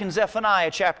way back in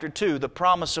Zephaniah chapter 2, the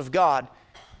promise of God,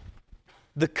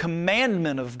 the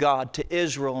commandment of God to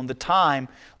Israel in the time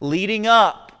leading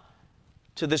up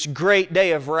to this great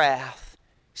day of wrath.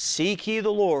 Seek ye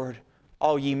the Lord,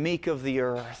 all ye meek of the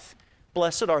earth.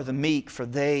 Blessed are the meek, for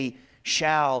they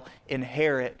shall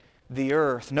inherit the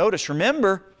earth. Notice,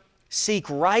 remember, seek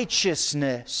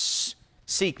righteousness,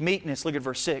 seek meekness. Look at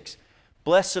verse 6.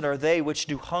 Blessed are they which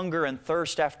do hunger and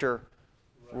thirst after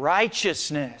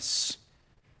righteousness,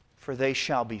 for they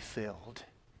shall be filled.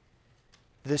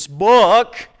 This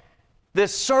book,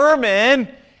 this sermon,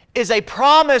 is a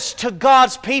promise to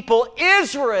God's people,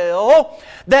 Israel,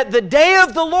 that the day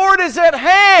of the Lord is at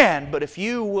hand. But if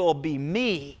you will be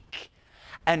meek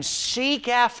and seek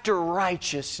after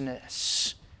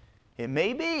righteousness, it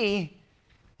may be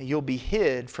that you'll be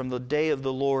hid from the day of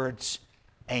the Lord's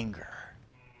anger.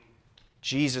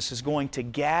 Jesus is going to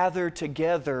gather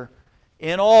together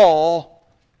in all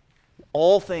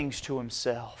things to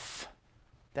Himself.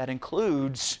 That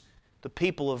includes the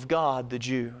people of God, the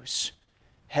Jews.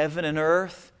 Heaven and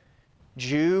earth,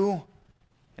 Jew,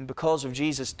 and because of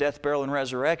Jesus' death, burial, and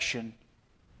resurrection,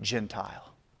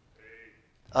 Gentile.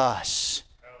 Us.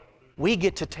 We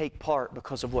get to take part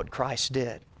because of what Christ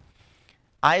did.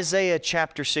 Isaiah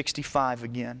chapter 65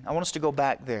 again. I want us to go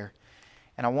back there.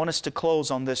 And I want us to close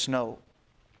on this note.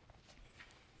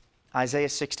 Isaiah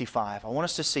 65. I want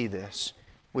us to see this.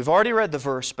 We've already read the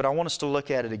verse, but I want us to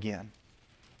look at it again.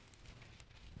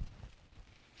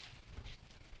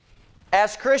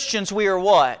 As Christians, we are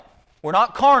what? We're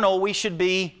not carnal. We should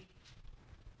be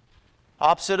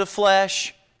opposite of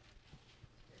flesh.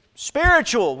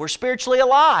 Spiritual. We're spiritually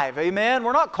alive. Amen?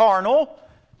 We're not carnal.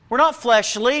 We're not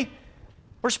fleshly.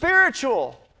 We're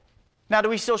spiritual. Now, do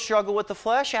we still struggle with the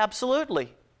flesh?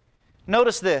 Absolutely.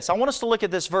 Notice this. I want us to look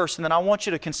at this verse, and then I want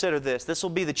you to consider this. This will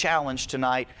be the challenge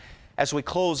tonight as we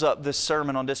close up this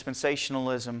sermon on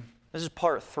dispensationalism. This is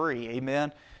part 3.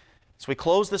 Amen? As we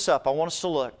close this up, I want us to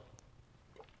look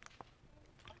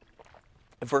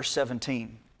at verse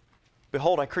 17.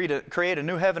 Behold, I create a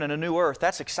new heaven and a new earth.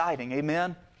 That's exciting.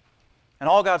 Amen? And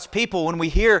all God's people, when we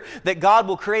hear that God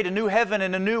will create a new heaven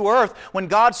and a new earth, when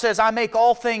God says, I make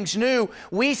all things new,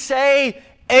 we say,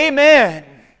 Amen.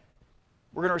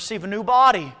 We're going to receive a new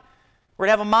body. We're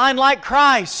going to have a mind like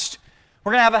Christ.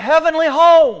 We're going to have a heavenly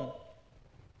home.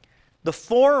 The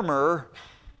former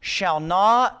shall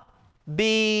not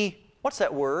be, what's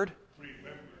that word?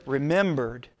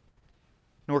 Remembered,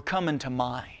 nor come into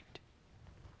mind.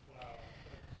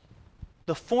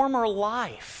 the former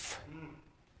life.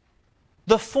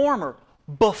 The former,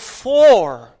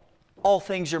 before all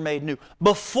things are made new.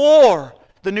 Before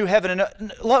the new heaven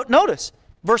and notice,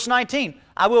 verse 19,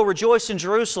 I will rejoice in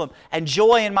Jerusalem and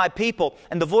joy in my people,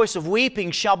 and the voice of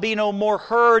weeping shall be no more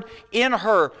heard in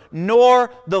her,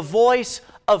 nor the voice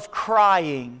of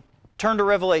crying. Turn to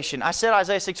Revelation. I said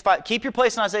Isaiah 65. Keep your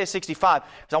place in Isaiah 65,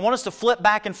 because I want us to flip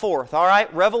back and forth. All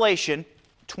right? Revelation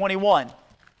 21.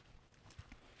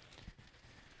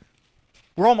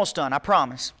 We're almost done, I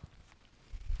promise.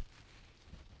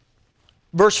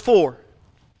 Verse 4.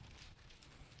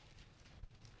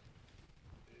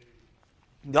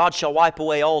 God shall wipe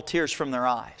away all tears from their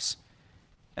eyes,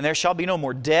 and there shall be no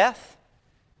more death,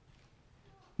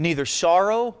 neither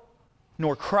sorrow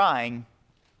nor crying,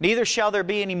 neither shall there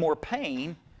be any more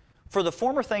pain, for the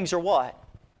former things are what?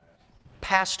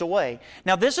 Passed away.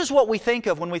 Now this is what we think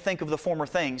of when we think of the former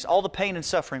things. All the pain and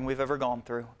suffering we've ever gone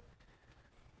through.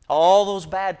 All those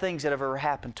bad things that have ever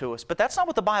happened to us. But that's not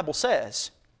what the Bible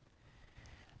says.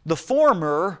 The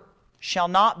former shall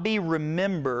not be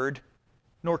remembered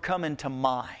nor come into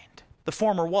mind. The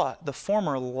former what? The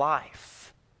former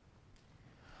life.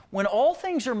 When all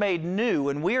things are made new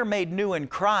and we are made new in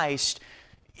Christ,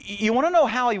 you want to know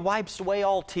how He wipes away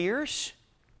all tears?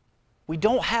 We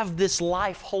don't have this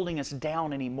life holding us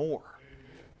down anymore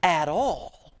at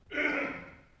all.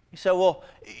 You say, well,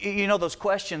 you know those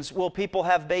questions, will people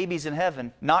have babies in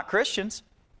heaven? Not Christians.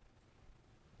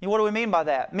 What do we mean by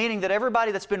that? Meaning that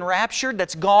everybody that's been raptured,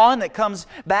 that's gone, that comes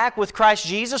back with Christ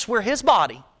Jesus, we're His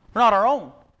body. We're not our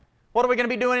own. What are we going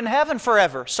to be doing in heaven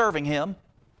forever? Serving Him,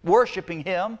 worshiping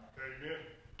Him.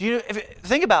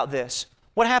 Think about this.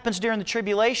 What happens during the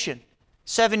tribulation?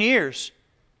 7 years.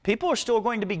 People are still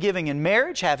going to be giving in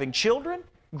marriage, having children,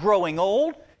 growing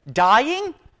old,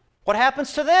 dying. What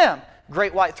happens to them?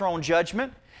 Great white throne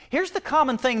judgment. Here's the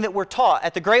common thing that we're taught.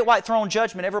 At the great white throne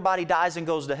judgment, everybody dies and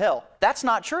goes to hell. That's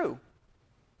not true.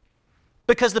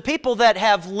 Because the people that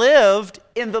have lived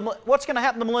in what's going to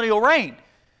happen in the millennial reign?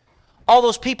 All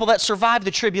those people that survived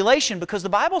the tribulation, because the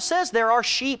Bible says there are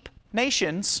sheep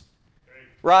nations,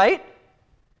 right?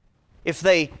 If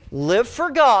they live for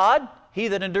God, he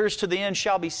that endures to the end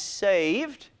shall be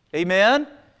saved. Amen?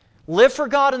 Live for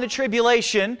God in the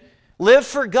tribulation. Live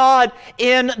for God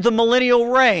in the millennial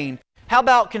reign. How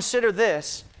about consider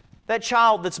this, that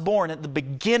child that's born at the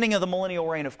beginning of the millennial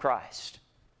reign of Christ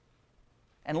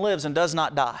and lives and does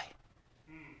not die.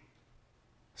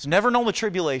 Has never known the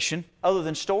tribulation other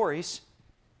than stories.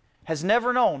 Has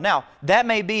never known. Now, that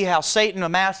may be how Satan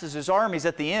amasses his armies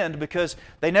at the end because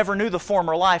they never knew the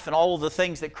former life and all of the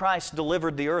things that Christ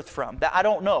delivered the earth from. I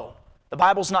don't know. The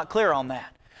Bible's not clear on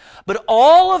that. But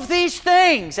all of these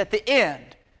things at the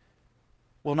end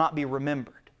will not be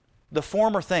remembered. The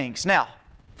former things. Now,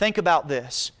 think about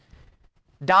this.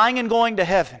 Dying and going to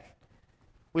heaven,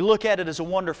 we look at it as a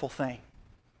wonderful thing.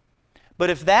 But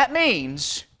if that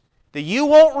means that you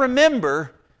won't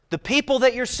remember the people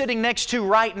that you're sitting next to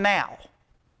right now,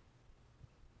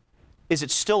 is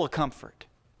it still a comfort?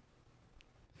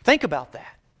 Think about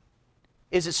that.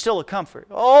 Is it still a comfort?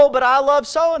 Oh, but I love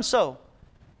so-and-so.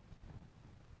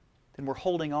 Then we're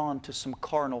holding on to some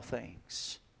carnal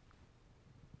things.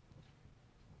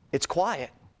 It's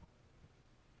quiet.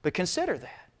 But consider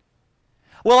that.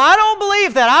 Well, I don't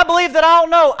believe that. I believe that I don't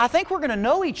know. I think we're going to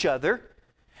know each other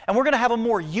and we're going to have a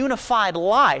more unified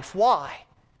life. Why?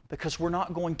 Because we're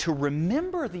not going to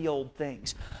remember the old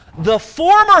things. The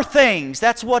former things,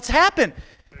 that's what's happened.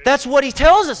 That's what He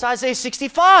tells us, Isaiah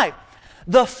 65.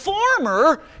 The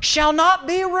former shall not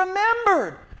be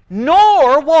remembered,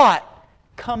 nor what?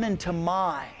 Come into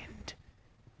mind.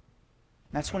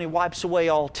 That's when He wipes away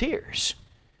all tears.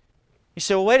 You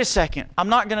say, well, wait a second. I'm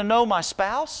not going to know my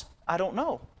spouse? I don't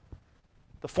know.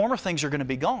 The former things are going to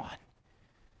be gone.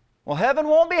 Well, heaven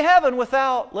won't be heaven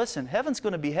without... Listen, heaven's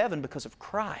going to be heaven because of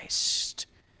Christ.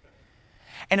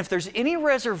 And if there's any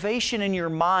reservation in your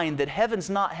mind that heaven's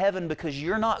not heaven because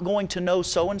you're not going to know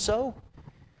so-and-so,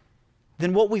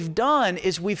 then what we've done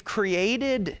is we've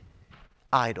created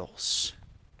idols.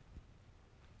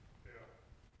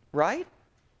 Right?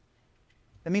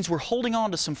 That means we're holding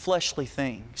on to some fleshly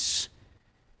things.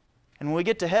 And when we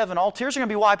get to heaven, all tears are going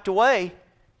to be wiped away.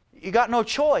 You got no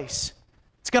choice.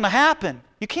 It's going to happen.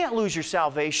 You can't lose your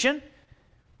salvation.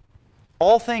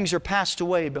 All things are passed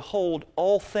away. Behold,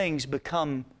 all things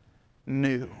become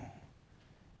new.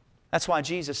 That's why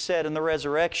Jesus said in the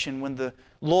resurrection, when the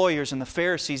lawyers and the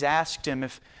Pharisees asked Him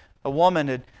if a woman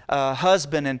had a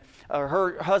husband and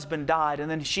her husband died, and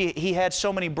then he had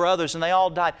so many brothers and they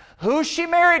all died. Who's she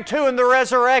married to in the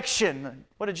resurrection?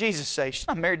 What did Jesus say? She's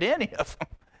not married to any of them.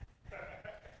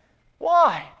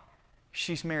 Why?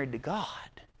 She's married to God.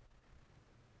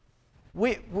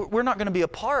 We're not going to be a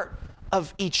part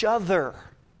of each other.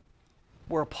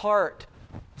 We're a part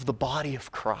of the body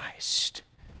of Christ.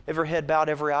 Every head bowed,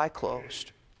 every eye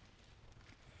closed.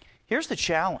 Here's the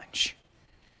challenge.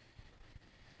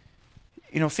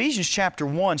 Ephesians chapter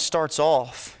 1 starts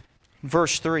off,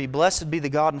 verse 3, Blessed be the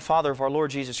God and Father of our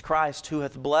Lord Jesus Christ, who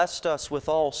hath blessed us with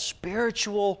all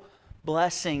spiritual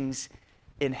blessings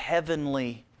in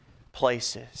heavenly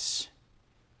places.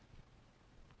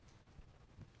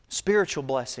 Spiritual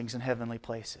blessings in heavenly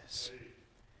places.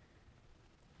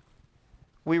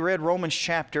 We read Romans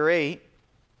chapter 8,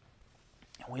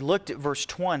 and we looked at verse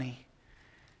 20.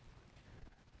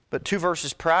 But 2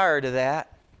 verses prior to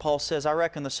that, Paul says, I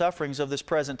reckon the sufferings of this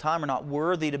present time are not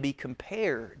worthy to be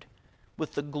compared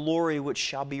with the glory which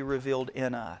shall be revealed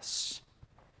in us.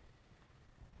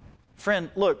 Friend,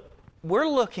 look, we're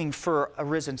looking for a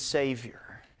risen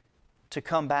Savior to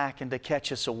come back and to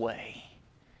catch us away.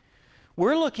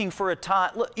 We're looking for a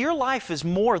time. Look, your life is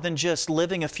more than just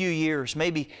living a few years,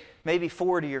 maybe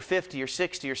 40 or 50 or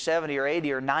 60 or 70 or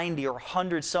 80 or 90 or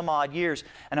 100 some odd years,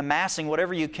 and amassing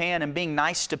whatever you can and being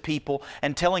nice to people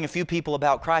and telling a few people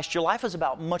about Christ. Your life is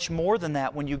about much more than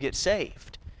that when you get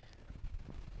saved.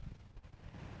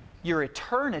 Your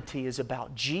eternity is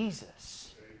about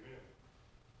Jesus. Amen.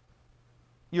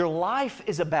 Your life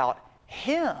is about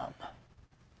Him.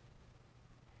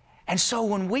 And so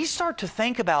when we start to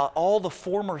think about all the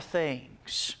former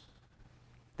things,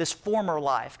 this former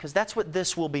life, because that's what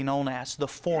this will be known as, the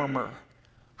former,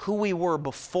 who we were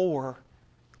before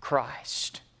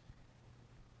Christ,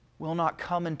 will not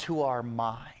come into our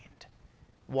mind.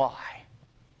 Why?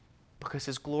 Because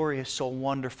His glory is so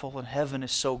wonderful and heaven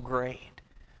is so great.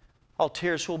 All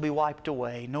tears will be wiped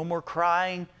away. No more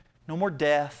crying, no more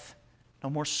death, no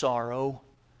more sorrow,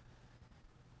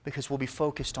 because we'll be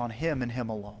focused on Him and Him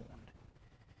alone.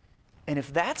 And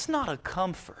if that's not a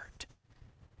comfort,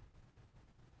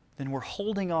 then we're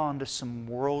holding on to some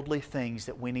worldly things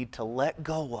that we need to let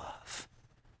go of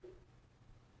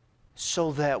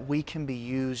so that we can be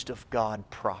used of God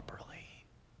properly.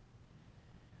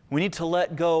 We need to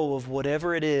let go of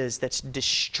whatever it is that's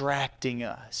distracting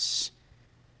us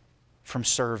from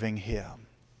serving Him.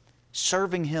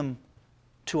 Serving Him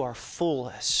to our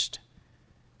fullest.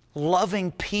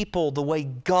 Loving people the way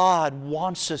God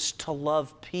wants us to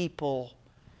love people.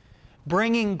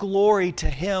 Bringing glory to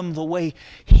Him the way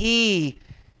He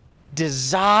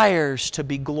desires to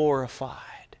be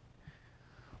glorified.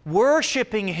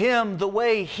 Worshiping Him the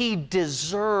way He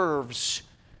deserves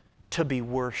to be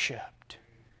worshiped.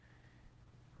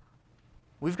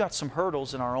 We've got some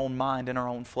hurdles in our own mind and our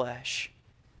own flesh.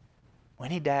 We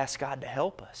need to ask God to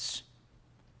help us.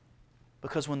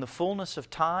 Because when the fullness of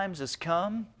times has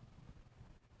come,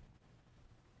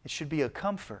 it should be a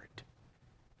comfort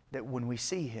that when we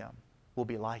see Him, we'll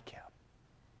be like Him.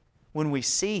 When we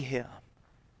see Him,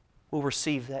 we'll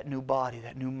receive that new body,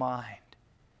 that new mind.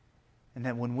 And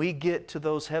that when we get to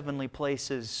those heavenly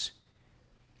places,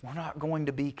 we're not going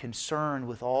to be concerned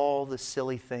with all the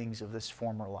silly things of this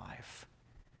former life.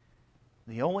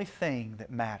 The only thing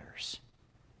that matters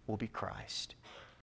will be Christ.